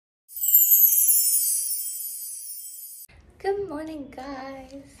Good morning,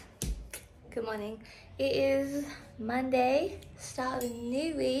 guys. Good morning. It is Monday, start of a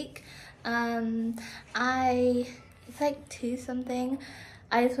new week. It's like 2 something.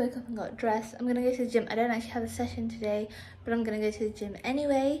 I just woke up and got dressed. I'm gonna go to the gym. I don't actually have a session today, but I'm gonna go to the gym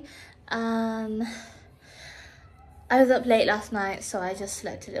anyway. I was up late last night, so I just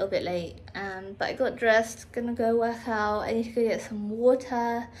slept a little bit late. But I got dressed, gonna go work out. I need to go get some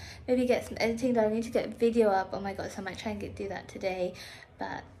water, maybe get some editing done. I need to get a video up. Oh my god, so I might try and do that today.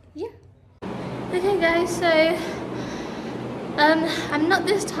 But yeah. Okay guys, so I'm not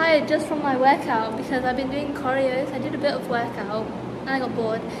this tired just from my workout because I've been doing choreos. I did a bit of workout and I got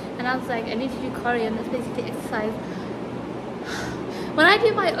bored and I was like, I need to do choreo, and that's basically exercise. When I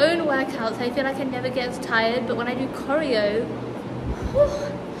do my own workouts, I feel like I never get as tired, but when I do choreo,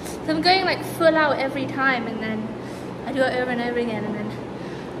 so I'm going like full out every time, and then I do it over and over again, and then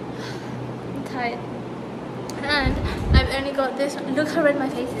I'm tired. And I've only got this, look how red my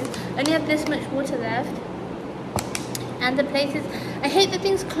face is, I only have this much water left. And the places, I hate that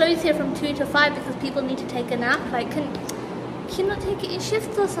things close here from 2 to 5 because people need to take a nap. Like, can you not take it in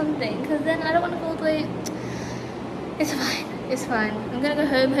shifts or something? Because then I don't want to go all the way. It's fine. It's fine. I'm gonna go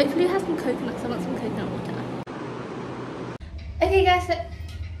home. Hopefully have some coconuts. I want some coconut water. Okay guys, so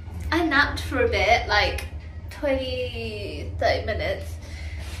I napped for a bit, like 20-30 minutes.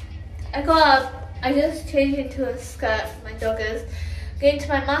 I got up, I just changed into a skirt for my joggers. Going to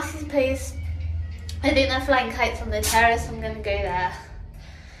my Marcy's place. I think they're flying kites on the terrace. I'm gonna go there.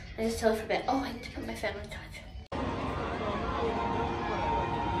 I just chill for a bit. Oh, I need to put my phone on charge.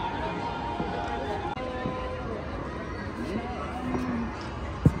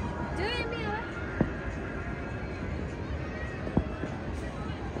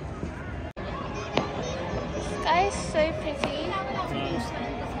 Sky is so pretty.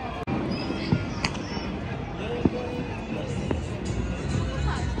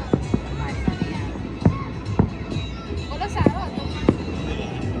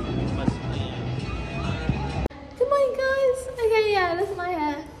 Good morning, guys. Okay, yeah, look at my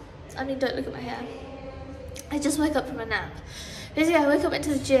hair. I mean, don't look at my hair. I just woke up from a nap. Basically, I woke up, went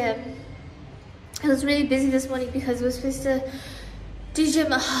to the gym. I was really busy this morning because we were supposed to do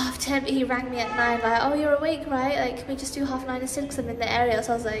gym at 10:30, but he rang me at 9, like, oh, you're awake, right? Like, can we just do 9:30 instead because I'm in the area?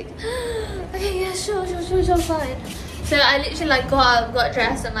 So I was like, okay, yeah, sure, fine. So I literally like got up, got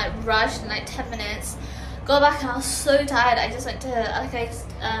dressed and like rushed in like 10 minutes. Got back and I was so tired. I just went to, like,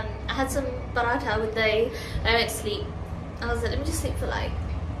 I had some paratha with dahi. I went to sleep. I was like, let me just sleep for like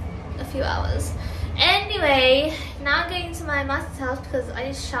a few hours. Anyway, now I'm going to my master's house because I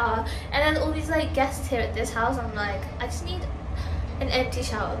need to shower. And there's all these like guests here at this house. I'm like, I just need an empty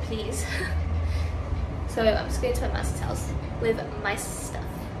shower, please. So I'm just going to my master's house with my stuff.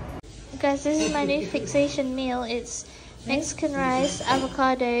 Guys, this is my new fixation meal. It's Mexican rice,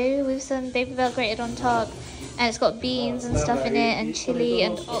 avocado with some baby bell grated on top, and it's got beans and stuff in it, and chili,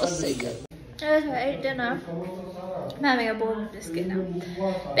 and oh, so good. Okay, I ate dinner. I'm having a bowl of biscuit now.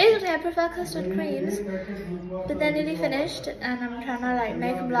 Basically, I prefer custard creams, but they're nearly finished, and I'm trying to like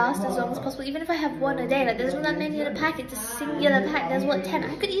make them last as long as possible. Even if I have one a day, like there's not that many in a pack. It's a singular pack. There's what, 10?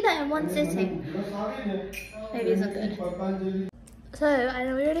 I could eat that in one sitting. Maybe it's not good. So I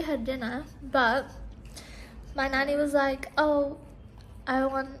know we already had dinner, but my nanny was like, "Oh, I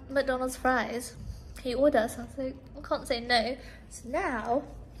want McDonald's fries. Can you order?" So I was like, I can't say no. So now.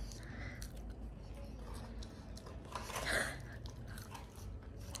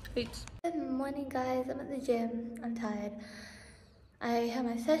 Oops. Good morning, guys. I'm at the gym. I'm tired. I have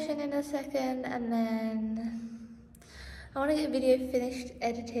my session in a second, and then I want to get a video finished,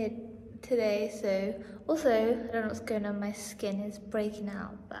 edited today. So also, I don't know what's going on. My skin is breaking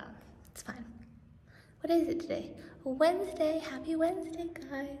out, but it's fine. What is it today? Wednesday. Happy Wednesday,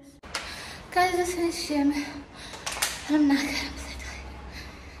 guys. Guys, I just finished gym, and I'm knackered. I'm so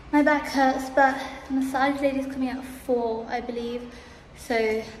tired. My back hurts, but the massage lady's coming out at 4, I believe. So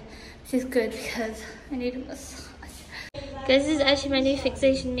this is good because I need a massage. Guys, this is actually my new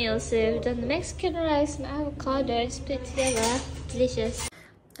fixation meal. So we've done the Mexican rice and avocado split together. Delicious.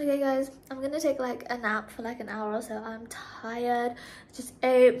 Okay guys, I'm gonna take like a nap for like an hour or so. I'm tired. Just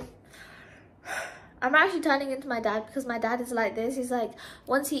ate. I'm actually turning into my dad because my dad is like this. He's like,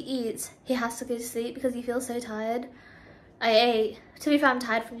 once he eats, he has to go to sleep because he feels so tired. I ate. To be fair, I'm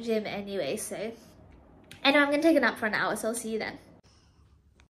tired from gym anyway, so. Anyway, I'm gonna take a nap for an hour, so I'll see you then.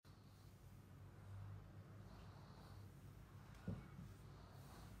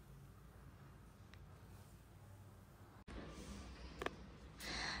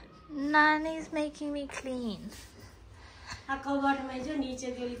 Nanny's making me clean.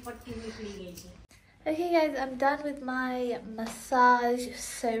 Okay guys, I'm done with my massage.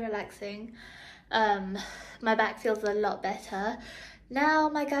 So relaxing. My back feels a lot better. Now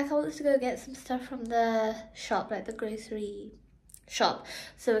my guy wants to go get some stuff from the shop, like the grocery shop.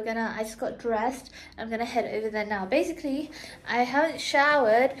 So I just got dressed. I'm gonna head over there now. Basically, I haven't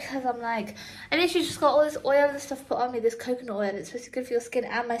showered because I literally just got all this oil and stuff put on me, this coconut oil. It's supposed to be good for your skin,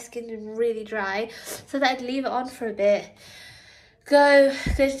 and my skin's been really dry. So that I'd leave it on for a bit. Go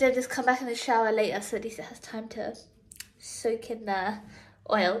to the dentist, come back in the shower later, so at least it has time to soak in the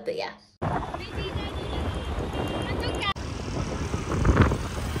oil. But yeah.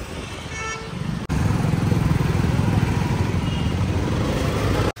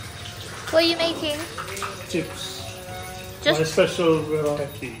 What are you making? Chips. Just my special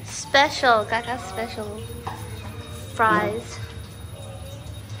variety. Special, Gaga special fries.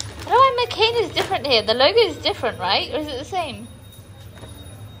 I don't know why McCain is different here. The logo is different, right? Or is it the same?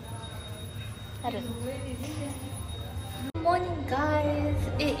 I don't know. Good morning, guys.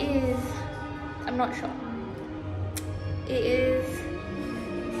 It is, I'm not sure. It is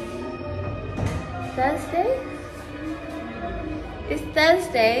Thursday? It's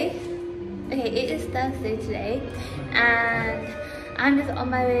Thursday. Okay, it is Thursday today. And I'm just on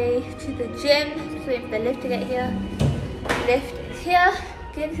my way to the gym. Just waiting for the lift to get here. Lift is here.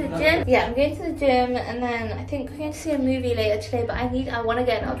 Going to the gym. Yeah, I'm going to the gym, and then I think we're going to see a movie later today, but I want to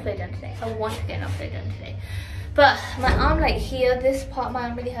get an upload done today. I want to get an upload done today. But my arm, like here, this part of my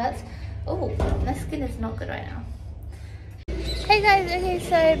arm really hurts. Oh, my skin is not good right now. Hey guys, okay,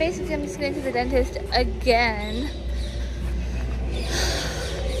 so basically I'm just going to the dentist again.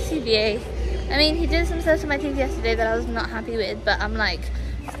 CBA. I mean, he did some stuff to my teeth yesterday that I was not happy with, but I'm like,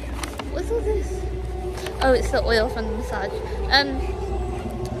 what's all this? Oh, it's the oil from the massage.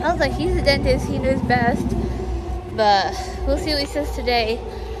 I was like, he's a dentist, he knows best. But we'll see what he says today.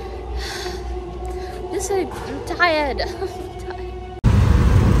 I'm tired.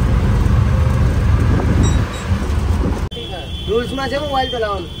 Rules માં છે mobile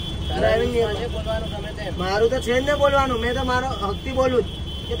ચલાવવાનું driving મારું તો છે જ ને બોલવાનું મેં તો મારો હકથી બોલું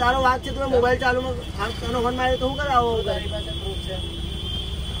કે તારો વાક છે તું મોબાઈલ ચાલુ તને ફોન માર્યો તો હું કરાવો તારી પાસે પ્રૂફ છે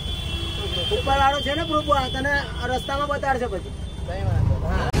ઉપર વાળો છે ને પ્રૂફ તને રસ્તામાં બતાડશે પછી કઈ વાંધો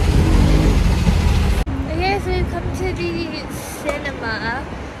હા. Okay, so we've come to the cinema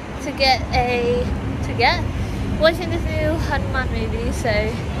watching this new Hanuman movie. So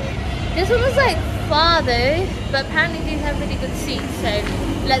this one was like far though, but apparently these have really good seats, so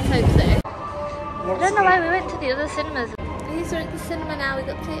let's hope so. I don't know why we went to the other cinemas. Okay, so we're at the cinema now. We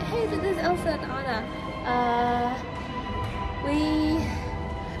got to, hey, look, there's Elsa and Anna.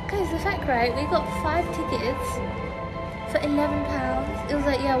 Guys, the fact, right, we got 5 tickets for £11. It was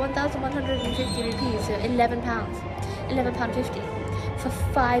like, yeah, 1,150 rupees, so £11. £11.50 for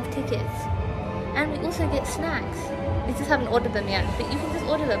 5 tickets. And we also get snacks. We just haven't ordered them yet, but you can just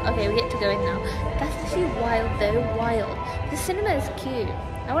order them. Okay, we get to go in now. That's actually wild though, wild. The cinema is cute.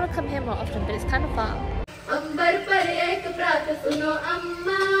 I want to come here more often, but it's kind of far.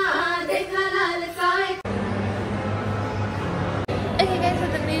 Okay guys, so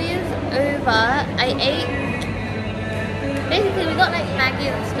the movie is over. I ate. Basically, we got like Maggie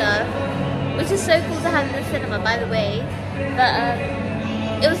and stuff, which is so cool to have in the cinema, by the way. But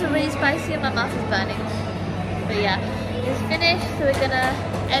it was really spicy and my mouth is burning. But yeah, it's finished, so we're gonna,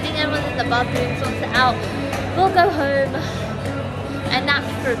 I think everyone's in the bathroom, sorts it out. We'll go home. I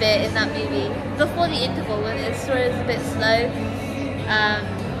napped for a bit in that movie before the interval when the story was a bit slow,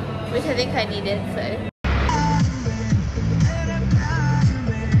 which I think I needed, so.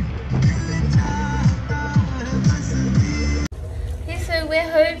 Okay, so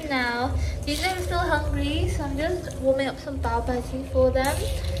we're home now. These guys are still hungry, so I'm just warming up some bao bhaji for them.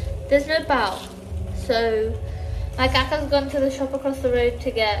 There's no bao, so my kaka's gone to the shop across the road to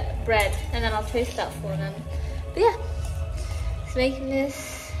get bread, and then I'll toast that for them. But yeah, just making this.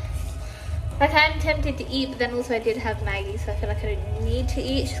 Like, I'm tempted to eat, but then also I did have Maggie, so I feel like I don't need to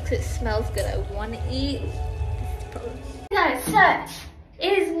eat just because it smells good. I want to eat. That's the problem. Guys, so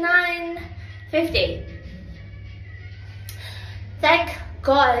it is 9:50. Thank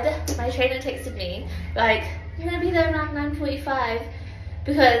God my trainer texted me, like, I'm gonna be there around 9:45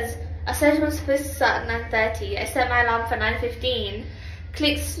 because I said it was supposed to start at 9:30. I set my alarm for 9:15,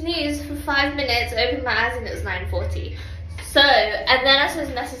 clicked snooze for 5 minutes, opened my eyes and it was 9:40. So, and then I saw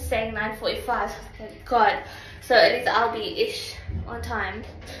his message saying 9:45, so I was like, oh God. So at least I'll be ish on time.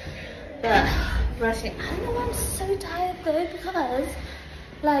 But rushing, I don't know why I'm so tired though, because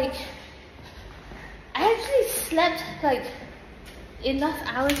like, I actually slept like enough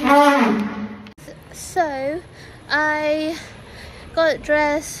hours. So I got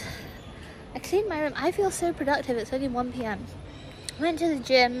dressed, I cleaned my room. I feel so productive. It's only 1 p.m. Went to the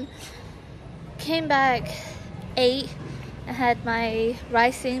gym, came back, ate, and had my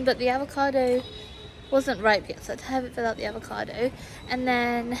ricing, but the avocado wasn't ripe yet, so I haven't filled out the avocado. And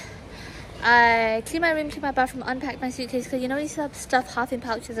then I cleaned my room, cleaned my bathroom, unpacked my suitcase, because you know when you still have stuff half in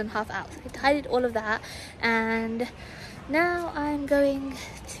pouches and half out. So I tidied all of that, and now I'm going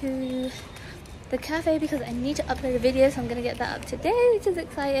to the cafe because I need to upload a video, so I'm going to get that up today, which is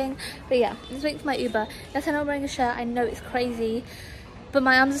exciting. But yeah, I'm just waiting for my Uber. Yes, I know I'm wearing a shirt, I know it's crazy, but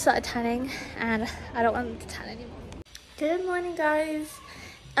my arms have started tanning and I don't want them to tan anymore. Good morning, guys.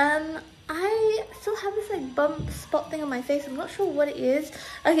 I still have this like bump spot thing on my face. I'm not sure what it is.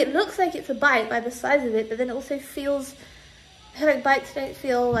 Like, it looks like it's a bite by the size of it, but then it also feels like bites don't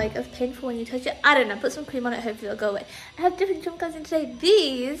feel like as painful when you touch it. I don't know, put some cream on it, hopefully it'll go away. I have different jump cuts in today.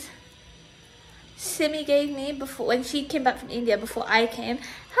 These Simi gave me before when she came back from India before I came.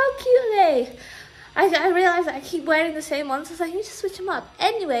 How cute are they? I realized that I keep wearing the same ones, so I was like, I need to switch them up.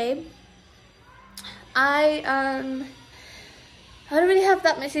 Anyway, I don't really have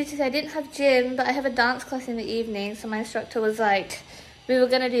that much to say. I didn't have gym, but I have a dance class in the evening, so my instructor was like, we were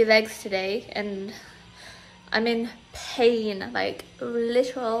gonna do legs today, and I'm in pain, like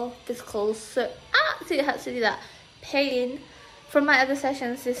literal physical, so see, it has to do that pain from my other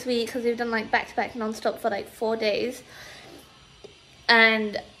sessions this week, because we've done like back-to-back non-stop for like 4 days,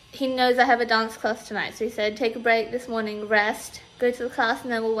 and he knows I have a dance class tonight, so he said take a break this morning, rest, go to the class,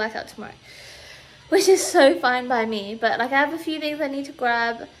 and then we'll work out tomorrow, which is so fine by me. But like, I have a few things I need to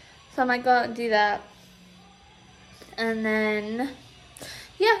grab, so I might go out and do that. And then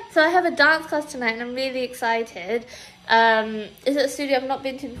yeah, so I have a dance class tonight and I'm really excited. It's at a studio I've not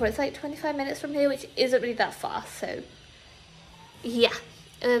been to before. It's like 25 minutes from here, which isn't really that far, so yeah,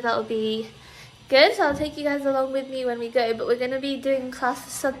 that'll be good. So I'll take you guys along with me when we go, but we're going to be doing class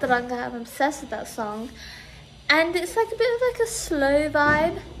for Sataranga. I'm obsessed with that song, and it's like a bit of like a slow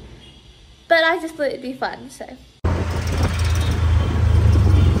vibe, but I just thought it'd be fun, so.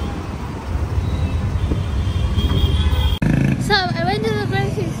 So I went to the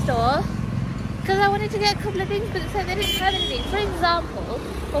grocery store because I wanted to get a couple of things, but it's like they didn't have anything. For example,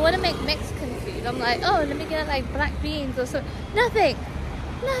 I want to make Mexican food. I'm like, oh, let me get like black beans or so. Nothing.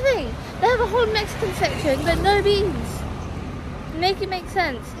 They have a whole Mexican section, but no beans. Make it make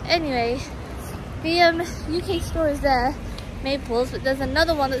sense. Anyway, the UK store is there, Maples, but there's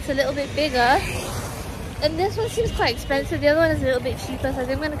another one that's a little bit bigger, and this one seems quite expensive. The other one is a little bit cheaper, so I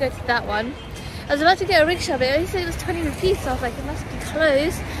think I'm going to go to that one. I was about to get a rickshaw, but it only said it was 20 rupees, so I was like, it must be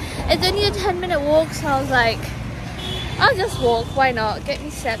close. It's only a 10-minute walk, so I was like, I'll just walk, why not, get me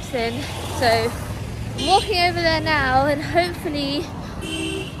steps in. So I'm walking over there now, and hopefully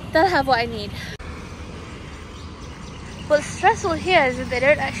they'll have what I need. What's stressful here is that they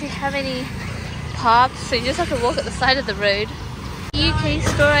don't actually have any parks, so you just have to walk at the side of the road. UK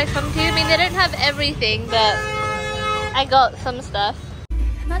store I come to, I mean, they don't have everything, but I got some stuff.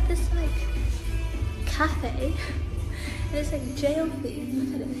 I'm at this like cafe, and it's like jail themed.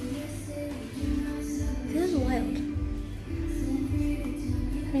 Look at it. This is wild.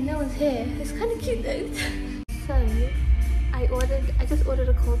 I mean, no one's here. It's kind of cute though. So I just ordered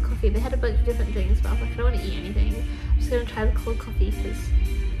a cold coffee. They had a bunch of different things, but I was like, I don't want to eat anything. I'm just gonna try the cold coffee because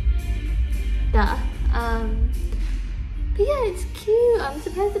duh. But yeah, it's cute. I'm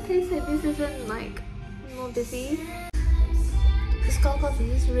surprised the place like this isn't like more busy. This cold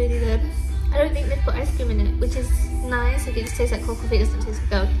coffee is really good. I don't think they've put ice cream in it, which is nice. Like, it just tastes like cold coffee. It doesn't taste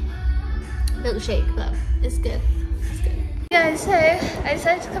like a milkshake, but it's good. It's good. Yeah, so I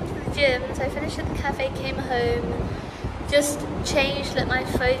decided to come to the gym. So I finished at the cafe, came home, just changed, let my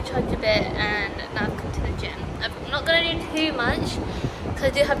phone charge a bit, and now I've come to the gym. I'm not gonna do too much because I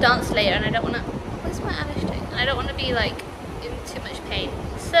do have dance later, and I don't want to. Where's my Amish doing? I don't want to be like in too much pain.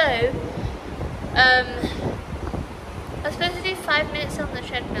 So I was supposed to do 5 minutes on the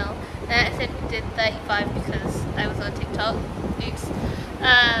treadmill, and I accidentally did 35 because I was on TikTok. Oops.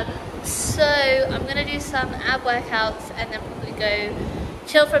 So I'm gonna do some ab workouts and then probably go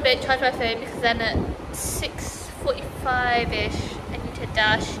chill for a bit, charge my phone, because then at 6:45ish I need to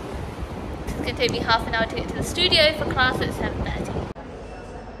dash. It's gonna take me half an hour to get to the studio for class at 7:30.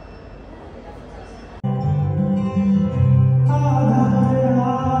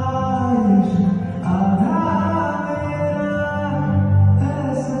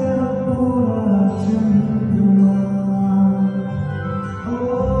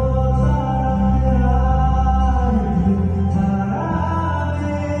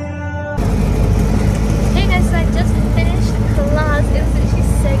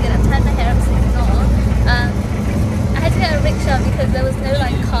 Rickshaw because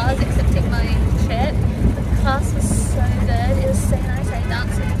class was so good. It was so nice. I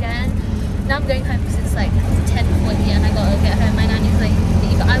danced again. Now I'm going home because it's like 10:40 and I gotta get home. My nanny's like,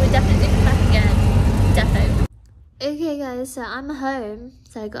 leave. I would definitely come back again. Defo. Okay guys, so I'm home.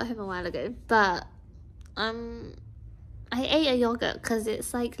 So I got home a while ago, but I ate a yogurt because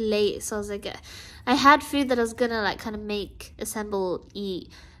it's like late, so I was like, I had food that I was gonna like kind of make, assemble,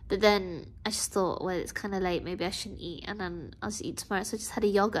 eat, but then I just thought, well, it's kind of late, maybe I shouldn't eat, and then I'll just eat tomorrow, so I just had a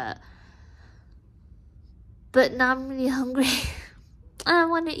yogurt. But now I'm really hungry. I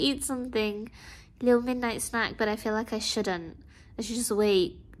want to eat something, little midnight snack, but I feel like I shouldn't. I should just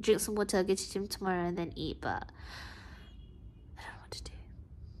wait, drink some water, go to the gym tomorrow, and then eat, but I don't know what to do.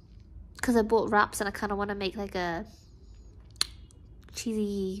 Because I bought wraps, and I kind of want to make like a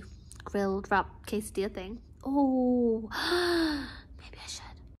cheesy grilled wrap quesadilla thing. Oh, maybe I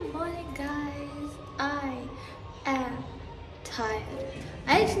should. Good morning guys, I am tired.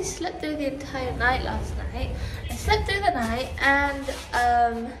 I actually slept through the entire night last night. I slept through the night and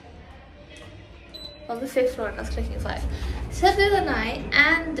on the 5th floor and I was clicking 5. I slept through the night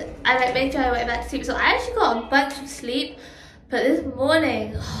and I like made sure I went back to sleep, so I actually got a bunch of sleep, but this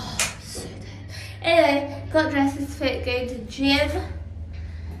morning, oh, I'm so tired. Anyway, got dressed as fit, going to gym.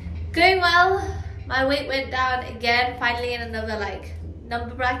 Going well. My weight went down again, finally in another like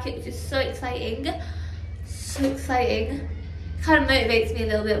number bracket, which is so exciting. So exciting. Kind of motivates me a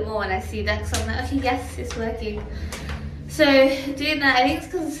little bit more when I see that, because I'm like, okay, yes, it's working. So doing that, I think it's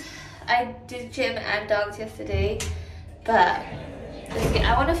because I did gym and dance yesterday, but let's see,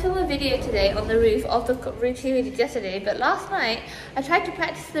 I want to film a video today on the roof of the routine we did yesterday, but last night I tried to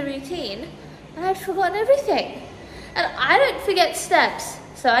practice the routine and I'd forgotten everything. And I don't forget steps,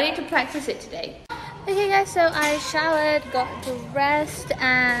 so I need to practice it today. Okay guys, so I showered, got dressed,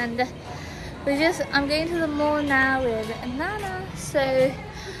 and I'm going to the mall now with Nana. So,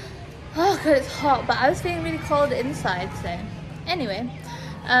 oh god, it's hot, but I was feeling really cold inside, so anyway.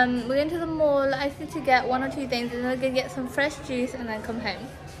 We're going to the mall. I need to get 1 or 2 things, and then we're going to get some fresh juice and then come home.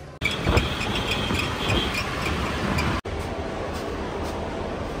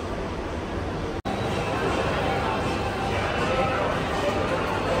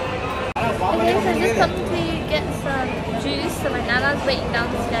 Okay, so I just come to get some juice, so my nana's waiting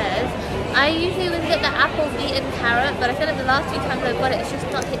downstairs. I usually would get the apple, beet and carrot, but I feel like the last 2 times I've got it, it's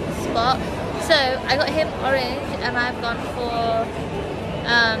just not hit the spot. So I got him orange and I've gone for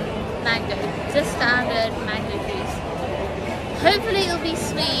mango, just standard mango juice. Hopefully it'll be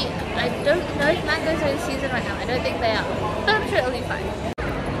sweet. I don't know if mangoes are in season right now. I don't think they are, but I'm sure it'll be fine.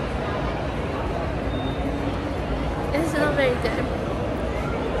 It's not very good.